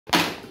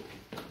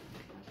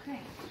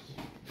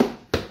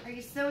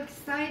you so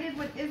excited?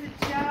 What is it,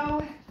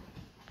 Joe?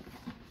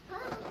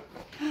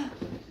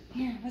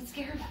 Here, let's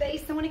get her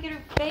face. I want to get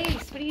her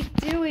face. What are you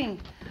doing?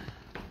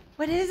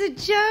 What is it,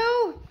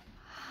 Joe?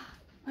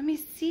 Let me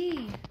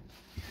see.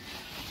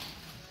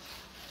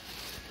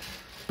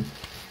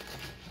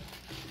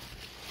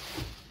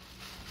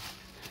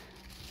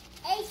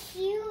 It's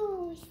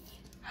shoes.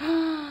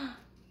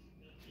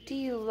 Do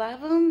you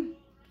love them?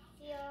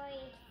 Yours.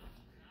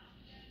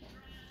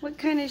 What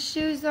kind of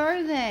shoes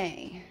are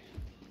they?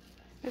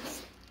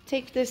 Let's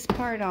take this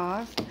part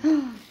off.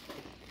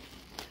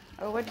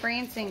 Oh, what'd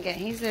Branson get?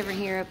 He's over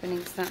here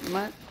opening something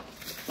up.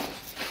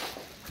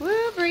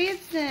 Woo,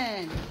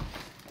 Branson!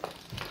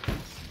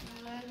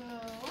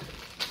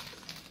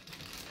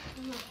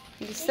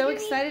 He's so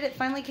excited it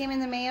finally came in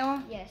the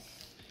mail. Yes.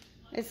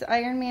 It's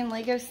Iron Man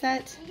Lego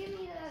set. Give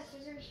me the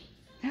scissors.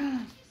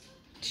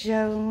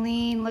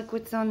 Jolene, look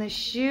what's on the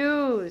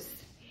shoes.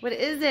 What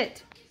is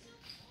it?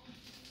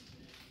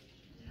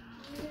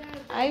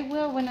 I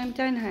will when I'm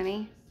done,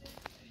 honey.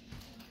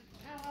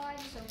 Oh, I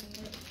just opened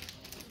it.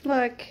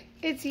 Look,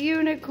 it's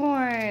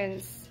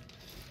unicorns.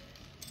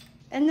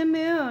 And the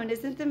moon.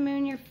 Isn't the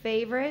moon your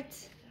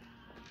favorite?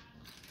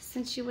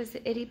 Since she was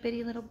an itty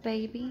bitty little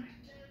baby.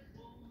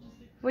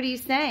 What do you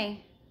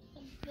say?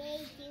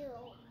 Thank you.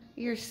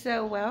 You're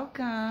so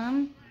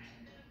welcome.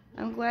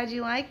 I'm glad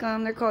you like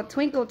them. They're called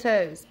Twinkle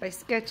Toes by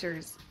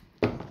Skechers.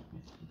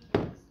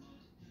 And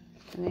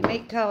they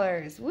make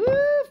colors. Woo!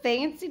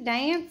 Fancy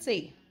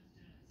dancy.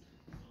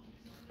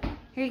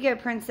 Here you go,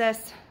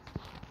 princess.